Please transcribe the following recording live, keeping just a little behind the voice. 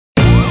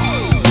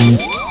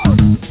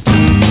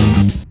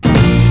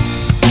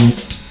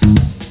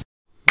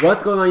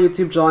What's going on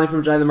YouTube? Jelani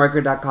from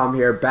JelaniTheMarketer.com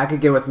here, back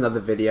again with another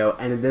video.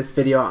 And in this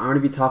video, I'm going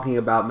to be talking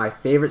about my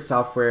favorite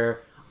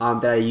software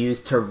that I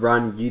use to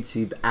run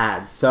YouTube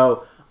ads.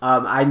 So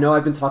I know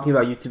I've been talking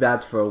about YouTube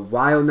ads for a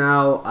while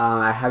now.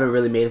 I haven't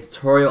really made a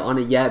tutorial on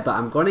it yet, but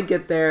I'm going to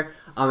get there.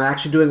 I'm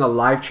actually doing a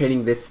live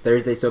training this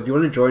Thursday, so if you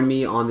want to join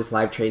me on this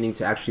live training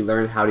to actually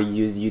learn how to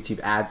use YouTube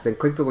ads, then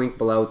click the link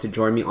below to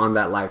join me on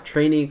that live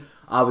training.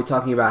 I'll be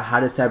talking about how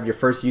to set up your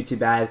first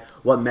YouTube ad,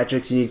 what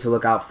metrics you need to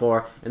look out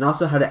for, and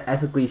also how to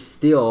ethically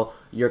steal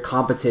your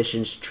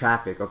competition's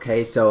traffic,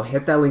 okay? So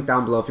hit that link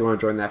down below if you want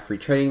to join that free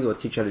training. We'll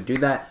teach you how to do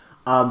that.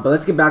 But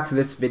let's get back to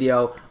this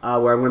video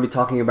where I'm going to be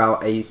talking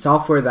about a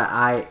software that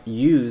I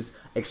use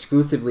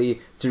exclusively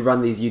to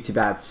run these YouTube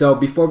ads. So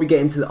before we get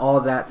into all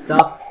of that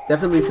stuff,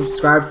 definitely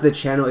subscribe to the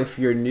channel if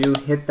you're new.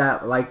 Hit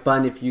that like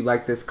button if you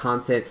like this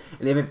content,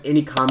 and if you have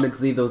any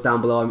comments, leave those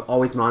down below. I'm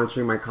always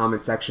monitoring my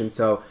comment section,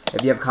 so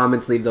if you have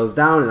comments, leave those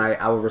down and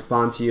I will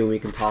respond to you and we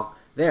can talk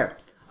there.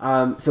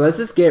 So let's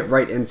just get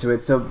right into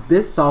it. So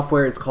this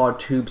software is called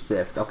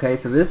TubeSift. Okay,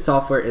 so this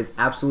software is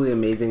absolutely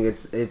amazing.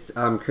 It's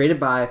created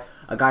by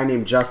a guy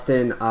named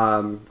Justin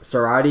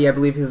Sardi, I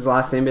believe his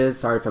last name is.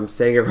 Sorry if I'm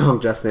saying it wrong,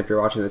 Justin, if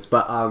you're watching this.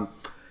 But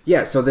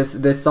yeah, so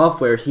this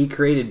software he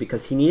created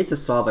because he needed to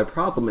solve a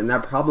problem, and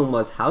that problem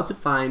was how to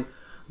find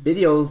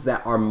videos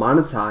that are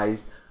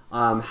monetized,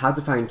 how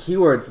to find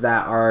keywords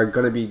that are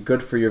going to be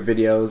good for your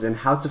videos, and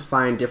how to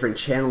find different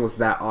channels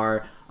that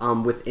are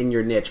within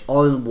your niche,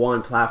 all in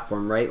one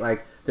platform, right?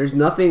 Like, there's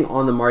nothing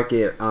on the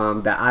market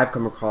that I've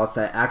come across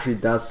that actually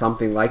does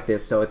something like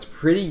this. So it's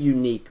pretty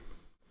unique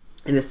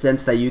in the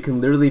sense that you can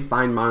literally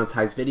find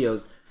monetized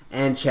videos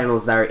and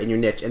channels that are in your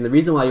niche. And the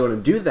reason why you want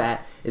to do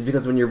that is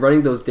because when you're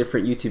running those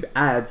different YouTube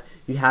ads,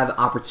 you have the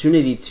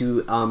opportunity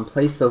to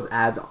place those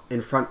ads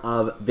in front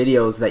of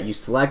videos that you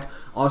select,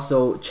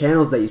 also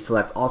channels that you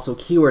select, also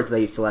keywords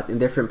that you select, in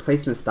different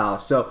placement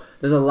styles. So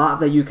there's a lot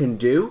that you can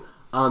do,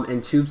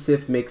 and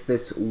TubeSift makes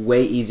this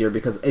way easier,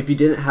 because if you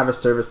didn't have a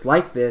service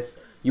like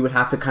this, you would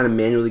have to kind of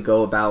manually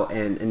go about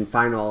and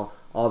find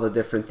all the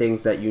different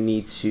things that you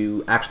need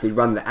to actually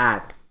run the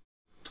ad.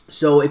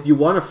 So if you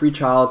want a free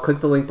trial, click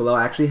the link below.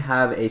 I actually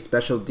have a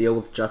special deal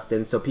with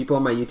Justin. So people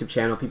on my YouTube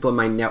channel, people in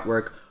my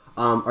network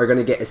are going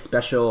to get a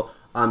special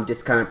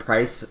discounted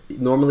price.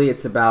 Normally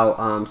it's about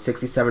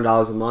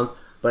 $67 a month,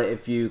 but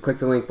if you click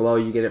the link below,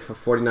 you get it for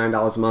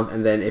 $49 a month.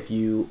 And then if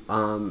you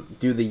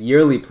do the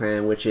yearly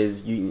plan, which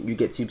is you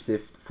get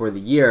TubeSift for the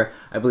year,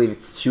 I believe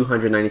it's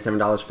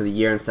 $297 for the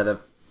year instead of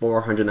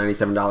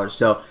 $497.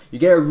 So you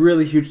get a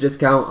really huge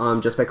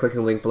discount just by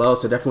clicking the link below.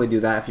 So definitely do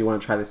that if you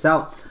want to try this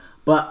out.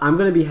 But I'm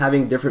going to be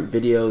having different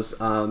videos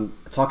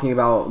talking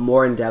about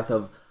more in depth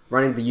of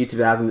running the YouTube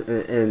ads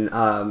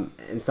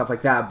and stuff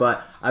like that.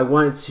 But I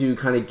wanted to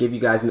kind of give you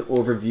guys an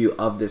overview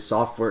of this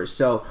software.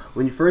 So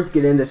when you first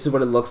get in, this is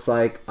what it looks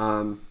like.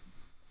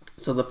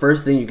 So the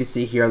first thing you can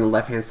see here on the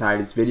left hand side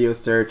is video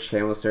search,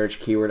 channel search,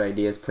 keyword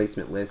ideas,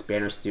 placement list,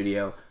 banner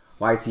studio,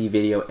 YT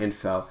video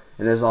info,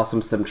 and there's also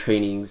some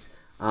trainings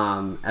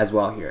as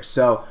well here.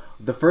 So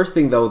the first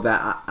thing though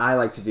that I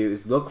like to do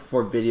is look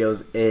for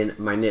videos in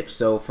my niche.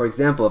 So for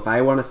example, if I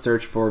want to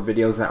search for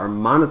videos that are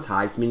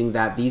monetized, meaning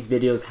that these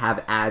videos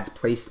have ads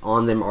placed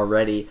on them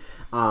already,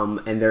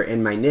 and they're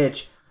in my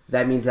niche,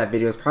 that means that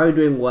video is probably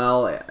doing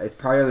well. It's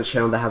probably on a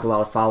channel that has a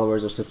lot of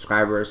followers or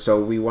subscribers,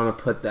 so we want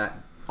to put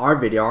our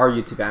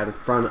YouTube ad in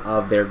front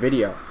of their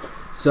video.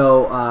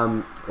 So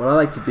what I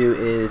like to do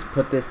is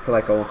put this to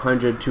like a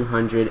 100,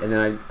 200, and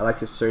then I like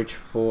to search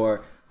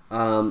for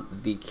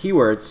the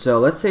keywords. So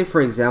let's say,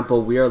 for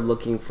example, we are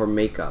looking for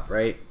makeup,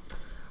 right?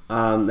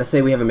 Let's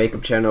say we have a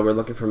makeup channel, we're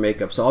looking for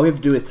makeup. So all we have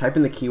to do is type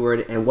in the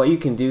keyword, and what you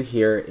can do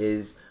here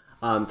is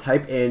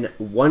type in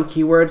one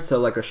keyword, so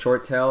like a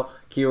short tail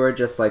keyword,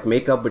 just like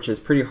makeup, which is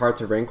pretty hard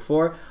to rank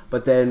for.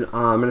 But then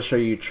I'm going to show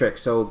you a trick.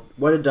 So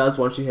what it does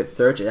once you hit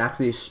search, it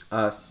actually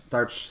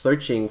starts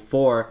searching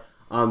for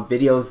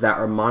videos that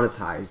are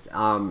monetized,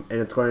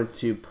 and it's going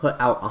to put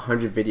out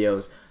 100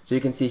 videos. So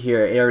you can see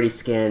here it already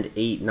scanned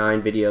 8,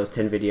 9 videos,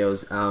 10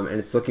 videos, and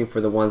it's looking for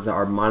the ones that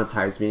are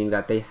monetized, meaning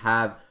that they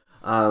have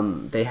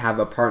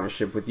a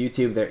partnership with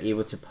YouTube. They're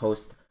able to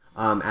post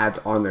ads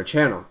on their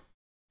channel.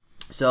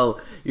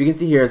 So you can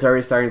see here it's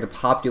already starting to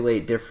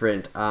populate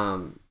different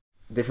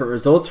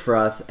results for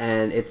us,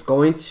 and it's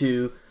going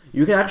to,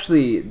 you can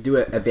actually do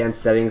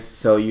advanced settings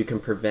so you can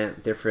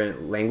prevent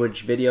different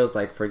language videos.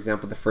 Like for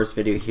example, the first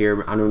video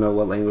here, I don't know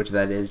what language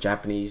that is,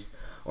 Japanese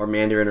or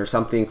Mandarin or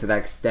something to that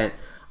extent.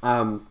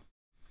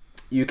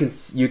 You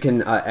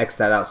can X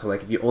that out. So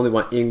like if you only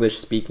want English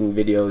speaking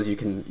videos,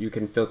 you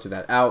can filter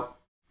that out,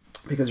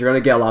 because you're gonna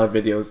get a lot of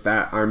videos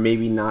that are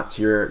maybe not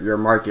to your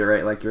market,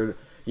 right? Like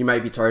you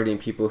might be targeting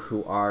people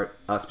who are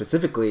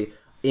specifically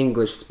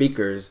English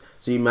speakers,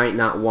 so you might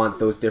not want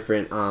those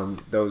different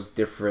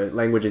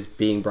languages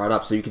being brought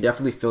up. So you can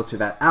definitely filter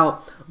that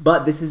out.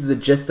 But this is the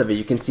gist of it.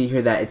 You can see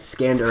here that it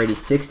scanned already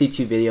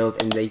 62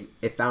 videos, and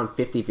it found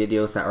 50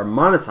 videos that are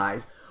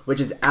monetized, which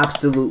is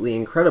absolutely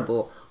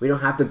incredible. We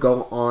don't have to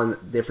go on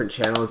different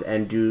channels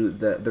and do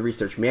the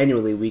research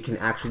manually. We can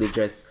actually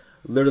just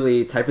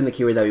literally type in the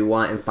keyword that we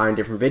want and find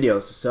different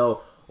videos.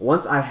 So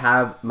once I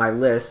have my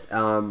list,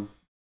 what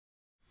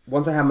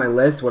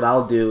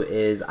I'll do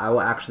is I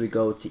will actually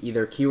go to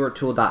either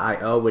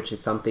keywordtool.io, which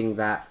is something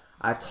that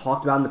I've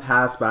talked about in the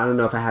past, but I don't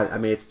know if I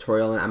made a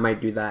tutorial, and I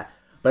might do that.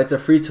 But it's a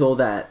free tool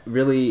that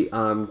really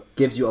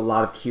gives you a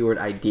lot of keyword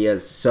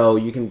ideas. So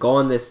you can go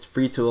on this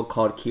free tool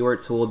called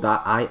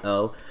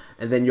keywordtool.io,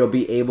 and then you'll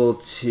be able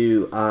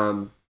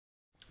to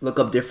look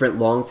up different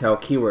long tail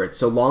keywords.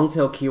 So long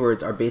tail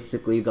keywords are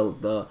basically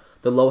the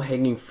low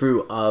hanging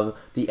fruit of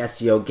the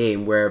SEO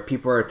game, where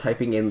people are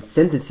typing in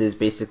sentences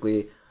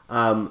basically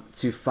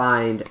to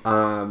find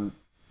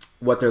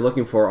what they're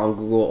looking for on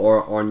Google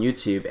or on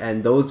YouTube,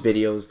 and those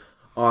videos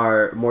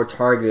are more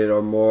targeted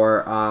or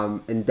more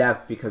in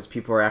depth because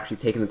people are actually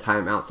taking the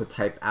time out to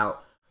type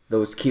out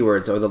those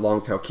keywords or the long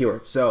tail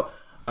keywords. So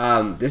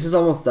this is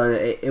almost done.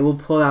 It will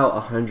pull out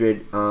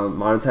 100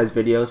 monetized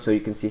videos. So you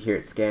can see here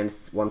it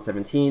scans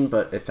 117,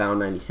 but it found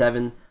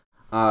 97.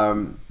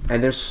 And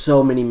there's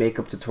so many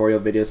makeup tutorial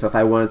videos. So if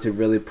I wanted to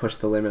really push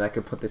the limit, I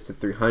could put this to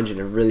 300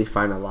 and really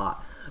find a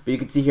lot. But you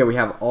can see here we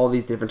have all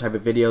these different type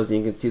of videos, and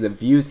you can see the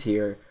views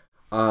here.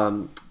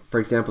 For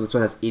example, this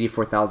one has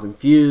 84,000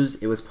 views.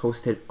 It was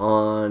posted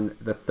on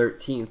the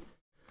 13th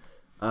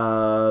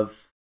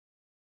of...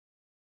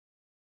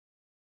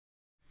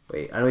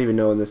 Wait, I don't even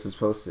know when this was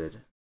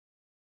posted.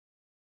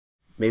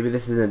 Maybe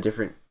this is a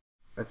different...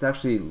 Let's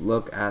actually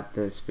look at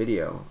this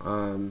video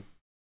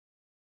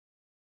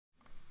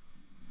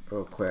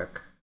real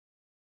quick.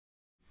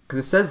 Because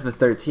it says the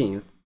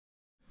 13th.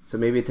 So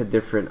maybe it's a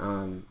different...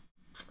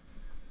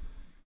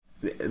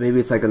 maybe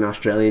it's like an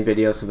Australian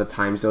video, so the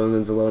time zone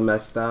is a little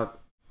messed up.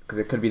 Because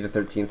it could be the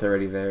 13th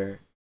already there.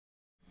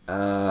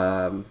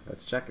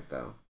 Let's check it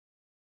though.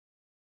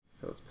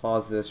 So let's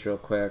pause this real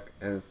quick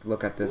and let's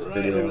look at this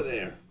video. Right over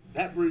there.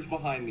 That bridge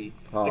behind me.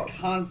 Pause. The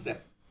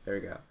concept. There we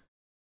go.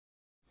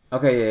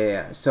 Okay,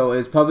 yeah. So it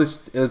was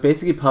published. It was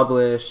basically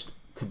published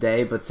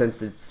today, but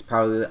since it's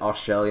probably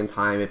Australian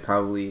time, it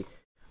probably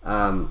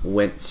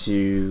went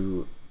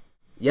to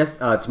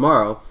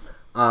tomorrow.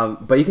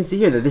 But you can see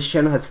here that this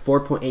channel has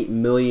 4.8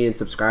 million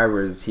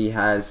subscribers. He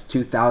has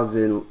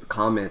 2,000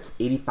 comments,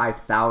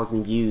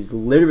 85,000 views.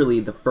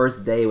 Literally the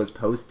first day it was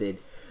posted.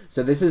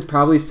 So this is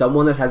probably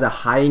someone that has a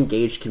high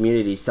engaged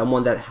community,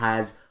 someone that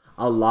has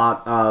a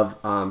lot of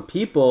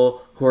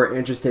people who are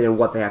interested in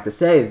what they have to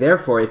say.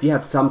 Therefore, if you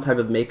had some type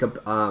of makeup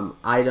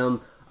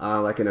item,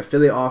 like an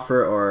affiliate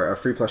offer or a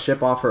free plus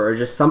ship offer or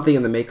just something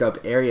in the makeup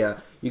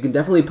area, you can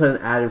definitely put an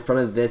ad in front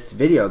of this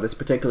video, this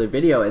particular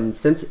video. And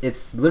since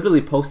it's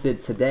literally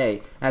posted today,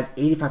 has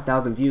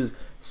 85,000 views,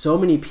 so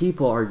many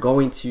people are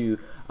going to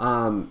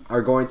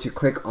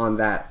click on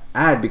that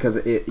ad because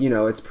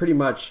it's pretty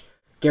much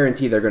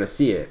guaranteed they're going to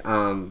see it.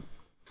 And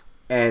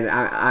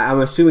I'm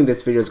assuming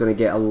this video is going to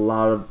get a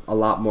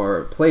lot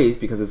more plays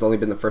because it's only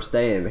been the first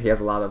day, and he has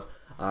a lot of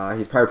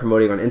he's probably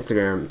promoting on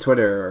Instagram,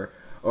 Twitter,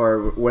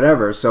 or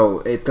whatever, so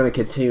it's going to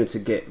continue to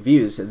get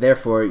views.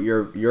 Therefore,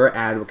 your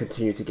ad will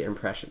continue to get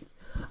impressions.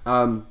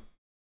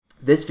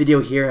 This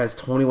video here has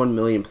 21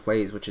 million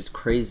plays, which is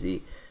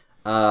crazy.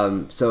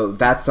 So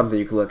that's something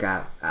you can look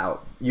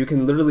out. You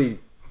can literally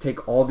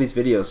take all these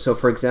videos. So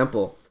for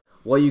example,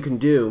 what you can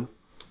do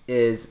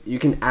is you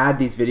can add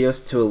these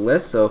videos to a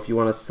list. So if you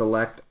want to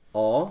select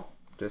all,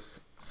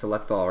 just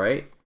select all,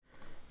 right?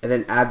 And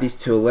then add these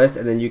to a list,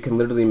 and then you can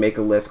literally make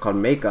a list called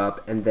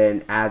makeup, and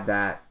then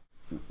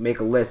make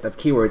a list of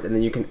keywords, and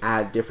then you can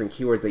add different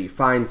keywords that you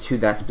find to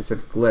that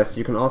specific list.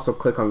 You can also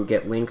click on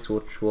get links,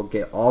 which will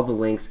get all the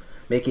links,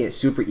 making it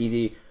super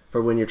easy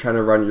for when you're trying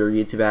to run your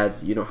YouTube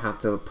ads. You don't have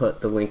to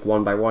put the link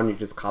one by one, you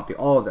just copy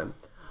all of them.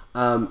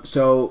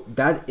 So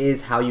that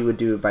is how you would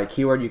do it by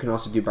keyword. You can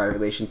also do by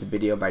relation to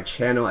video, by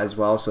channel as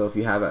well. So if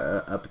you have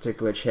a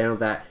particular channel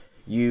that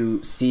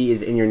you see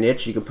is in your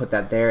niche, you can put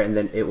that there, and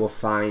then it will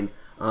find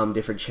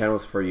different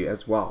channels for you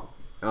as well,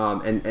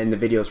 and the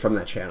videos from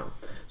that channel.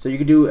 So you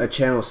could do a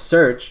channel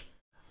search,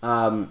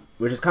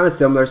 which is kind of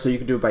similar. So you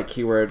could do it by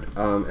keyword,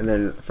 and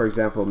then, for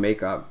example,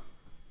 makeup,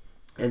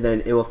 and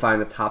then it will find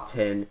the top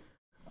 10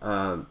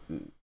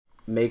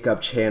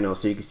 makeup channels.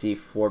 So you can see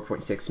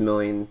 4.6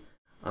 million,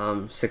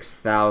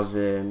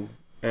 6,000,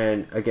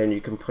 and again,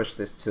 you can push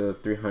this to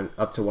 300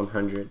 up to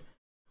 100.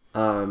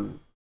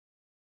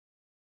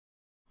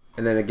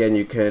 And then again,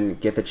 you can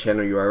get the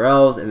channel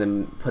URLs and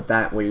then put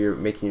that where you're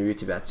making your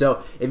YouTube ad.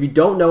 So if you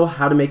don't know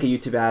how to make a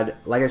YouTube ad,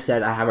 like I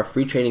said, I have a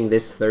free training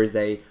this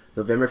Thursday,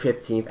 November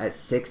 15th at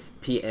 6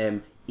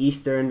 p.m.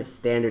 Eastern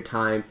Standard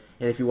Time.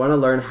 And if you want to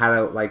learn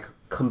how to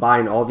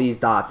combine all these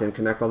dots and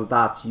connect all the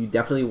dots, you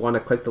definitely want to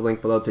click the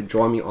link below to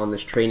join me on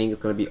this training.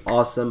 It's going to be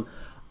awesome.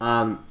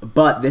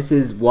 But this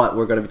is what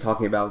we're going to be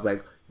talking about,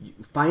 is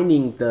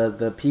finding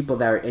the people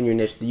that are in your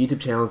niche, the YouTube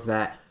channels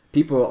that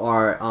people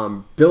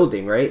are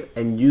building, right?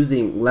 And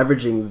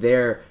leveraging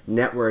their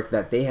network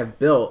that they have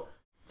built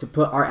to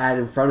put our ad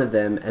in front of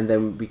them, and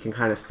then we can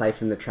kind of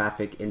siphon the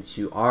traffic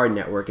into our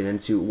network and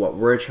into what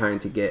we're trying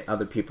to get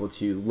other people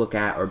to look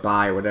at or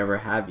buy or whatever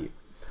have you.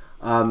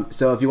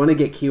 So if you want to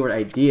get keyword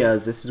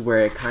ideas, this is where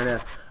it kind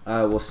of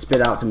will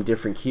spit out some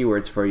different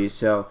keywords for you.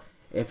 So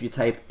if you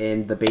type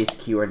in the base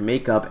keyword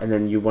makeup and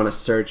then you want to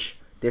search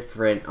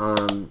different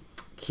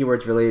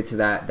keywords related to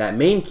that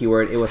main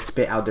keyword, it will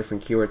spit out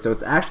different keywords. So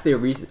it's actually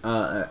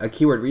a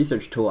keyword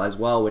research tool as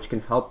well, which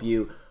can help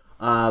you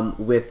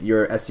with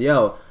your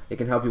SEO. It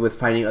can help you with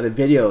finding other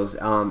videos.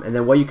 And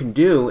then what you can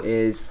do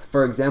is,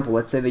 for example,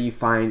 let's say that you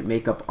find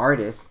makeup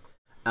artists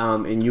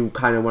and you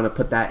kind of want to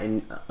put that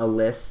in a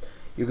list.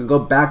 You can go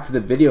back to the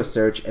video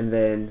search and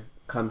then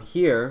come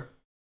here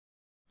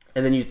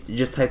and then you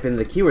just type in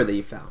the keyword that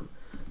you found.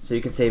 So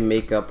you can say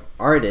makeup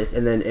artist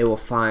and then it will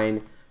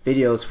find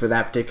videos for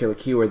that particular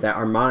keyword that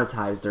are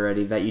monetized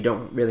already, that you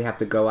don't really have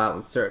to go out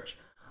and search.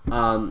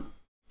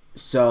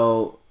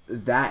 So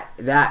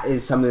that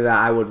is something that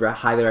I would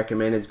highly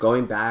recommend, is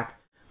going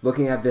back,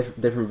 looking at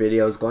different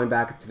videos, going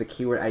back to the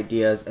keyword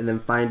ideas, and then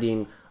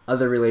finding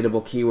other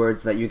relatable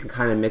keywords that you can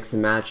kind of mix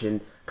and match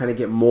and kind of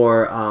get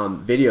more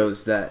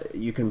videos that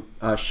you can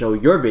show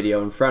your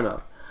video in front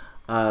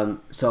of.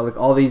 So like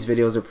all these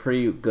videos are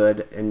pretty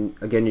good, and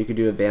again you could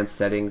do advanced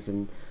settings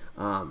and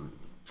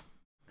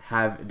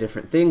have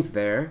different things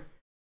there.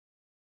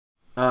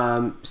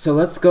 So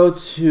let's go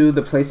to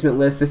the placement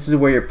list. This is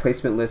where your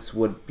placement list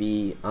would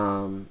be.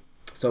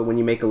 So when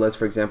you make a list,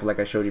 for example, like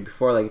I showed you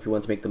before, like if you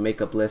want to make the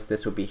makeup list,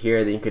 this would be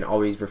here. Then you can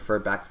always refer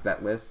back to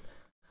that list.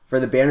 For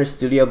the banner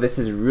studio, this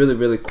is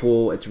really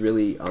cool. It's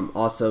really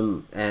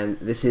awesome, and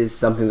this is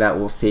something that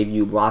will save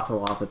you lots and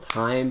lots of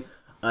time,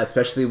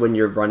 especially when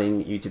you're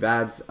running YouTube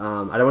ads.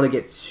 I don't want to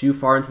get too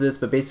far into this,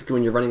 but basically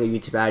when you're running a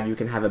YouTube ad, you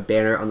can have a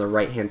banner on the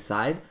right hand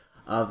side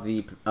of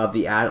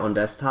the ad on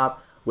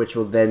desktop, which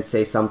will then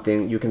say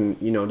something. You can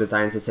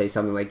design to say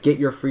something like get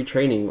your free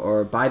training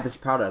or buy this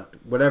product.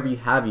 Whatever you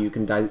have, you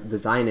can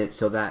design it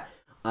so that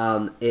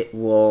it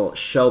will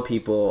show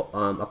people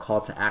a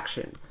call to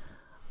action.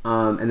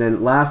 And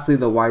then lastly,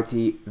 the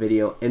YT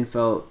video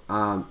info.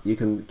 You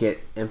can get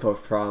info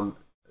from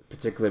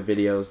particular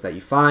videos that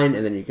you find,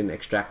 and then you can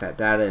extract that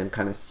data and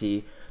kind of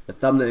see the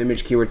thumbnail,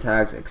 image, keyword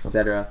tags,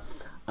 etc.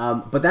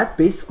 But that's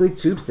basically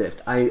TubeSift.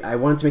 I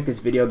wanted to make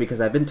this video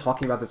because I've been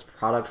talking about this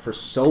product for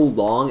so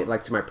long,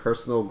 like to my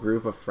personal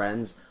group of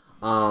friends,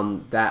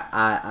 that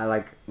I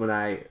like when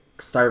I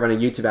started running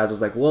YouTube ads, I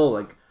was like, whoa,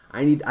 like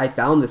I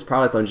found this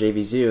product on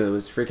JVZoo. It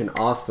was freaking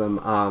awesome.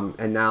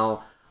 And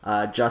now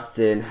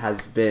Justin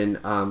has been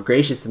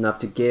gracious enough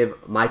to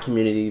give my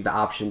community the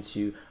option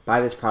to buy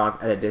this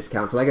product at a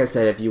discount. So like I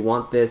said, if you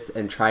want this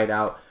and try it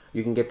out,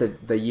 you can get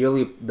the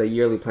yearly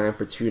plan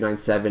for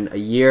 $297 a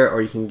year,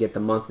 or you can get the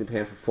monthly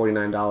plan for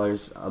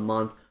 $49 a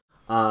month.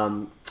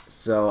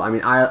 So I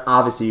mean,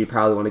 obviously you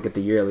probably want to get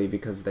the yearly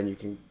because then you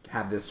can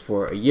have this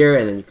for a year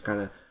and then you can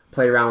kind of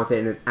play around with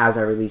it. And as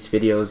I release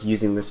videos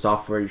using this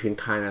software, you can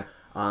kind of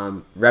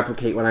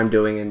replicate what I'm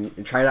doing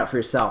and try it out for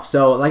yourself.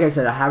 So like I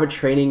said, I have a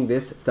training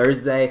this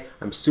Thursday.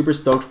 I'm super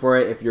stoked for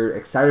it. If you're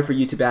excited for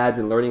YouTube ads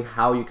and learning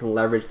how you can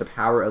leverage the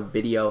power of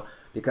video,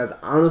 because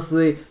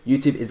honestly,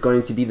 YouTube is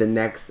going to be the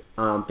next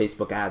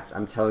Facebook ads.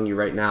 I'm telling you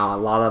right now, a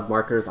lot of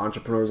marketers,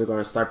 entrepreneurs are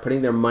going to start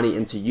putting their money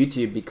into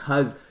YouTube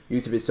because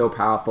YouTube is so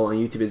powerful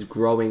and YouTube is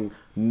growing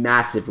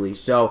massively.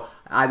 So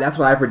that's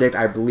what I predict.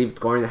 I believe it's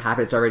going to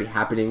happen. It's already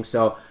happening.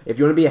 So if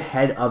you want to be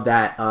ahead of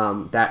that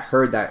that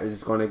herd that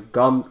is going to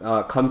come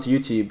to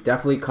YouTube,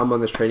 definitely come on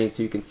this training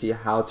so you can see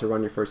how to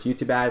run your first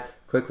YouTube ad.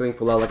 Click link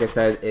below. Like I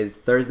said, is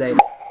Thursday,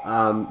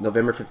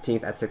 November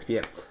 15th at 6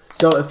 p.m.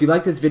 So if you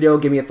like this video,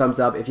 give me a thumbs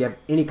up. If you have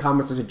any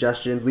comments or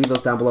suggestions, leave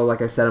those down below.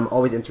 Like I said, I'm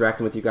always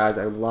interacting with you guys.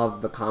 I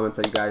love the comments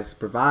that you guys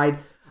provide.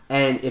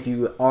 And if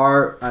you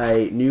are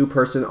a new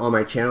person on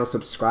my channel,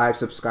 subscribe,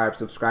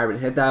 and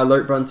hit that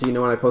alert button so you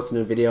know when I post a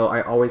new video.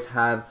 I always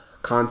have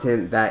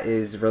content that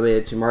is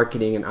related to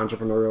marketing and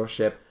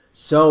entrepreneurship.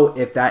 So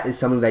if that is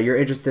something that you're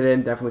interested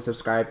in, definitely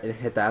subscribe and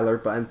hit that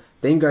alert button.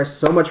 Thank you guys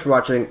so much for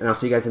watching, and I'll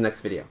see you guys in the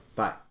next video.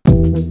 Bye.